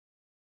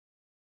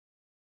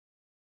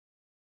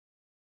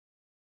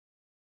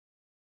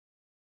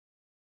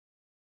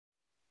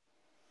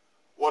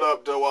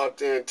up, though, out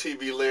there in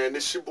TV land?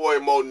 It's your boy,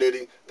 Moe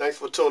Nitty. Thanks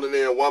for tuning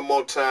in one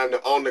more time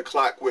to On the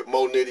Clock with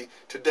Moe Nitty.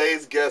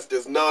 Today's guest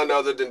is none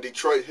other than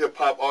Detroit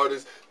hip-hop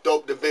artist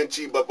Dope Da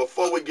Vinci. But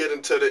before we get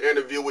into the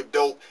interview with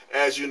Dope,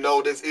 as you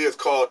know, this is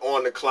called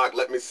On the Clock.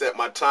 Let me set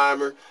my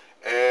timer,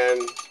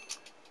 and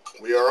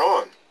we are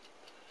on.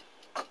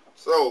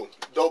 So,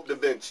 Dope Da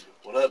Vinci.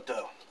 What up,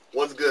 though?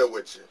 What's good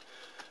with you?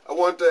 I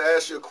wanted to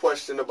ask you a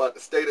question about the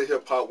state of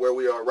hip-hop where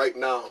we are right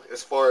now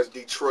as far as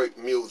Detroit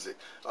music.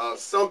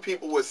 Some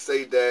people would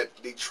say that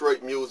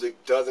Detroit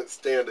music doesn't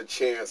stand a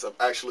chance of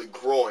actually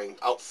growing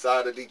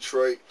outside of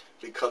Detroit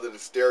because of the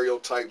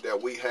stereotype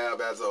that we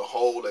have as a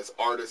whole, as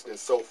artists and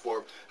so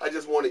forth. I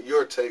just wanted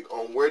your take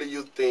on where do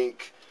you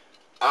think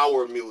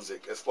our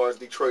music, as far as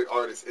Detroit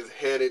artists, is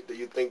headed? Do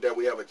you think that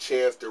we have a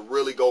chance to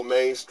really go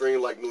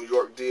mainstream like New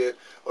York did?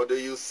 Or do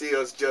you see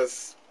us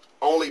just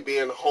only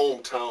being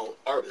hometown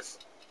artists?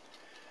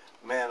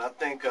 Man, I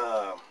think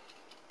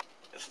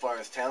as far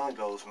as talent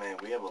goes, man,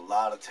 we have a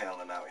lot of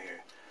talent out here.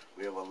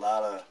 We have a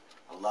lot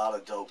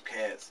of dope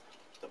cats.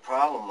 The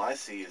problem I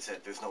see is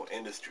that there's no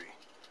industry.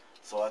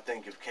 So I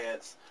think if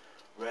cats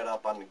read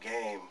up on the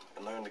game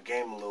and learn the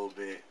game a little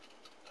bit,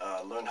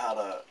 learn how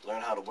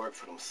to work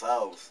for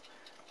themselves,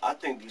 I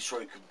think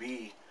Detroit could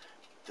be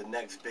the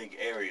next big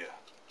area.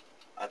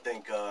 I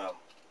think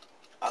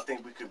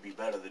we could be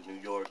better than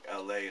New York,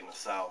 LA, and the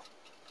South.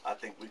 I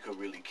think we could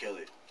really kill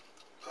it.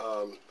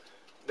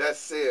 That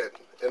said,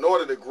 in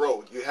order to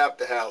grow, you have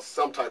to have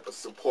some type of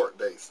support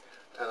base.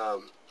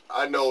 And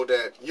I know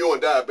that you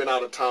and I have been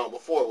out of town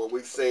before where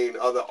we've seen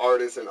other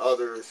artists in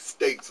other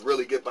states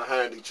really get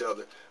behind each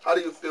other. How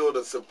do you feel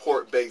the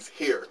support base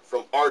here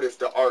from artist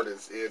to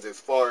artist is as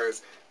far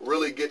as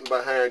really getting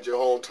behind your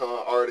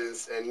hometown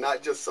artists, and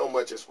not just so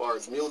much as far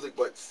as music,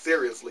 but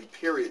seriously,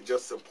 period,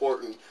 just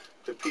supporting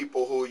the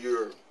people who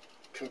you're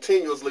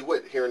continuously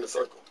with here in the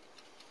circle?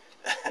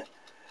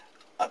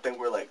 I think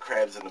we're like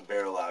crabs in a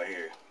barrel out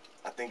here.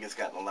 I think it's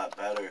gotten a lot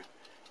better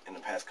in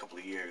the past couple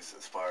of years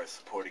as far as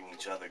supporting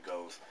each other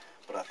goes,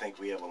 but I think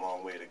we have a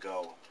long way to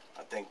go.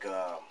 I think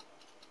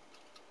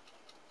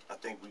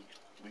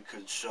we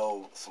could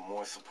show some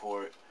more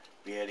support,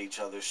 be at each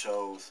other's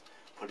shows,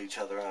 put each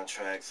other on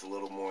tracks a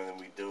little more than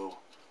we do,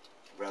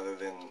 rather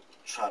than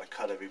try to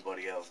cut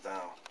everybody else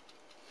down.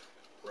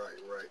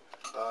 Right.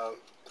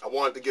 I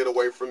wanted to get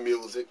away from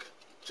music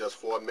just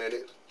for a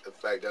minute. The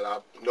fact that I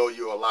know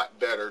you a lot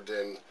better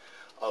than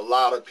a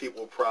lot of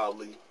people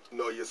probably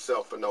know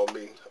yourself or know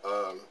me.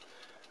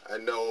 I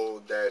know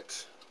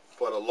that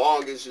for the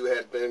longest you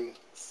had been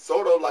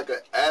sort of like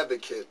an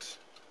advocate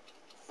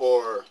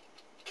for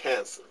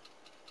cancer,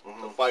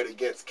 the fight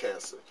against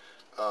cancer.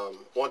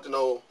 Want to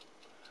know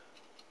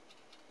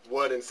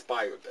what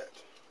inspired that?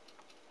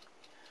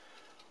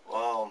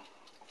 Well,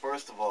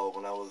 first of all,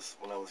 when I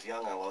was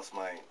young, I lost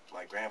my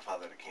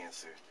grandfather to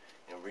cancer,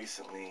 and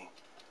recently,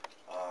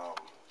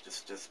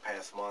 just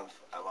past month,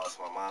 I lost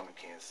my mom to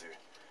cancer.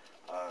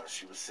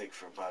 She was sick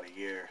for about a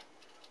year,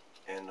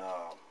 and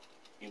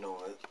you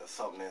know, it's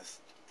something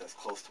that's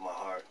close to my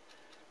heart.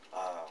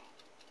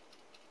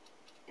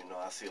 You know,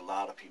 I see a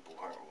lot of people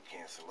hurting with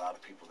cancer, a lot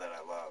of people that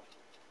I love,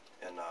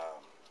 and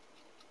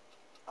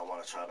I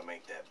want to try to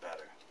make that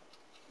better.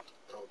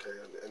 Okay,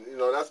 and you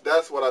know,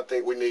 that's what I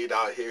think we need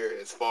out here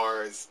as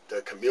far as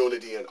the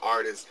community and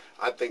artists.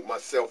 I think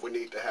myself, we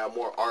need to have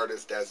more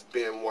artists that's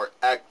been more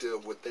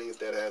active with things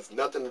that has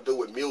nothing to do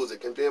with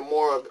music, and being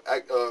more of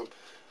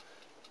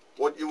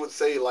what you would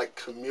say like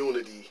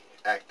community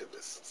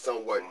activists,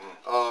 somewhat.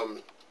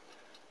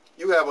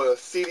 You have a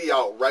CD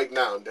out right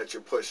now that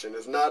you're pushing.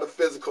 It's not a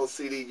physical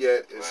CD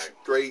yet. It's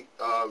straight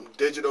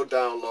digital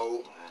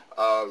download.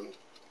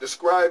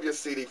 Describe your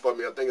CD for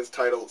me. I think it's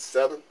titled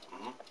 7.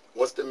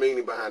 What's the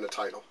meaning behind the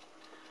title?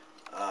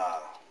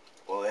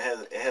 Well,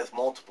 it has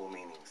multiple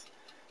meanings.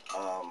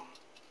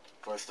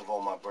 First of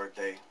all, my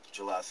birthday,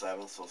 July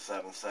 7th, so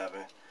 7/7.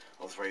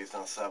 I was raised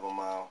on 7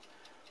 Mile.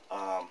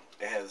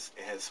 It has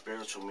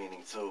spiritual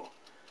meaning too.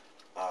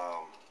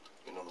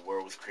 You know, the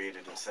world was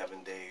created in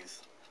 7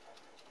 days.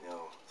 You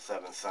know,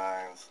 7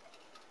 signs.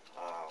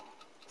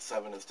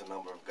 7 is the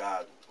number of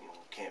God. You know,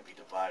 can't be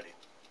divided.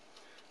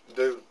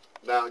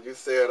 Now you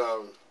said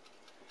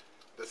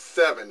the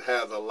 7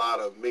 has a lot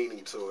of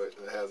meaning to it.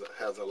 It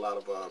has a lot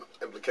of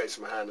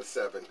implication behind the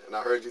 7. And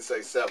I heard you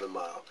say 7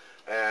 Mile.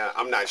 And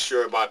I'm not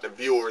sure about the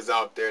viewers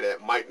out there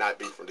that might not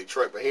be from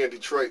Detroit, but here in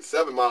Detroit,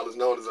 7 Mile is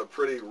known as a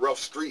pretty rough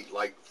street,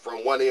 like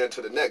from one end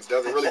to the next.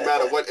 Doesn't really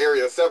matter what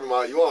area of 7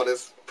 Mile you on,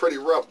 it's pretty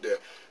rough there.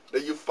 Do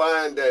you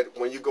find that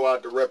when you go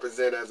out to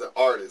represent as an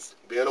artist,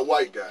 being a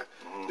white guy,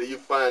 do you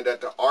find that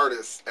the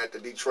artists at the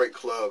Detroit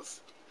clubs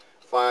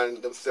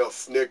find themselves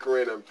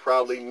snickering and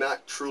probably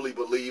not truly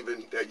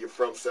believing that you're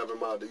from 7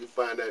 Mile? Do you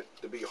find that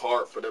to be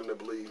hard for them to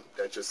believe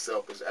that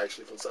yourself is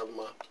actually from 7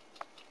 Mile?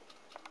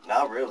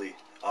 Not really.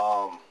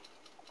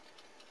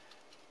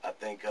 I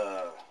think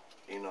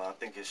you know, I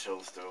think it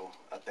shows through.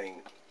 I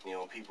think, you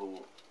know,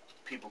 people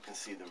can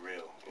see the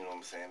real. You know what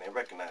I'm saying? They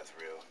recognize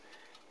real,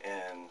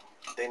 and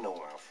they know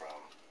where I'm from.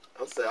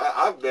 I'm saying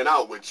I've been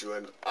out with you,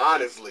 and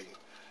honestly,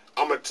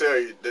 I'm gonna tell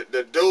you,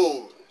 the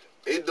dude,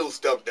 he do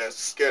stuff that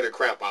scared the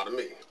crap out of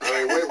me.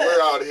 I mean,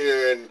 we're out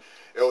here, and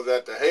it was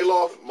at the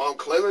Hayloft, Mount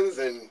Clemens,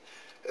 and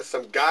there's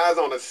some guys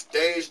on the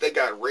stage. They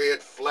got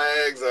red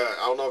flags. I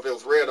don't know if it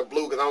was red or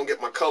blue, because I don't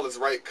get my colors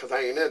right, because I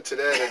ain't into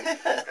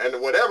that.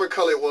 And whatever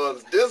color it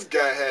was, this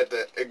guy had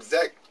the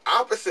exact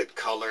opposite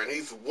color, and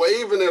he's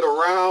waving it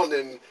around,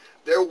 and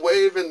they're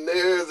waving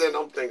theirs, and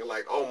I'm thinking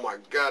like, oh my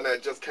God,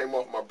 that just came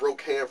off my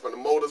broke hand from the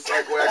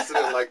motorcycle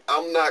accident. Like,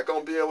 I'm not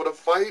going to be able to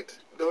fight.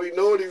 Do he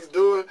know what he's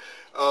doing?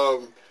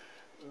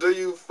 Do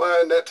you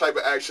find that type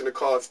of action to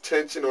cause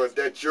tension, or is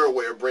that your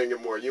way of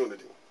bringing more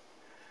unity?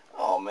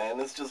 Oh man,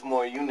 it's just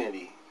more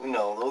unity. You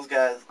know, those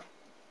guys,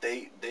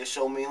 they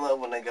showed me love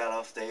when they got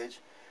off stage.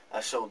 I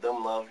showed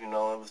them love, you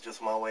know. It was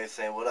just my way of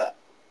saying what up.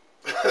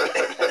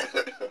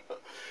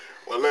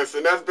 Well,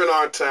 listen, that's been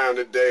our time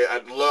today.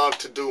 I'd love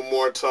to do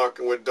more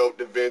talking with Dope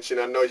Da Vinci,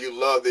 and I know you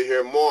love to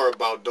hear more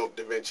about Dope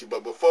Da Vinci.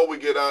 But before we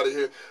get out of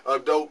here,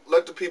 Dope,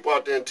 let the people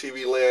out there in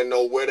TV land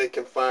know where they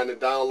can find the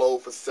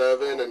download for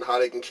 7 and how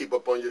they can keep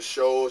up on your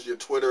shows, your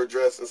Twitter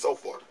address, and so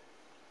forth.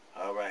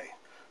 All right.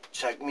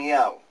 Check me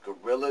out,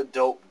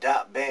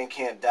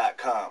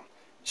 GorillaDope.bandcamp.com.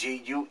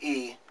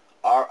 GUERRILLA,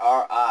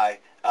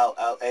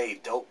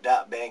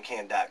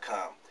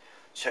 dope.bandcamp.com.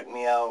 Check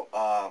me out.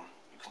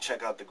 You can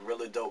check out the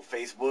Gorilla Dope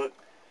Facebook.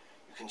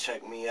 You can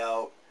check me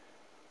out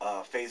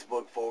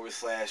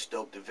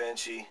Facebook/Dope Da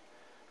Vinci.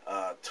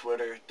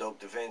 Twitter,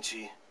 Dope Da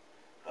Vinci.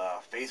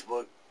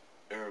 Facebook,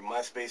 or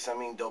MySpace,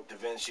 Dope Da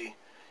Vinci.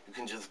 You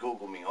can just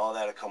Google me. All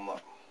that'll come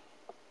up.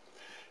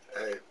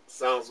 Hey,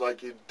 sounds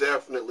like you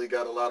definitely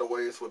got a lot of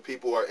ways where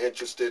people are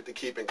interested to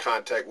keep in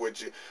contact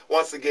with you.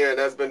 Once again,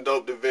 that's been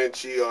Dope Da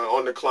Vinci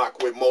on the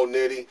clock with Moe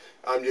Nitty.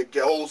 I'm your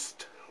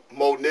host,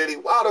 Moe Nitty.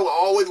 Why do I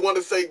always want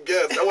to say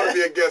guest? I want to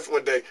be a guest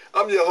one day.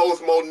 I'm your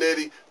host, Moe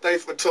Nitty.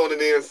 Thanks for tuning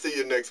in. See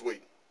you next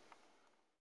week.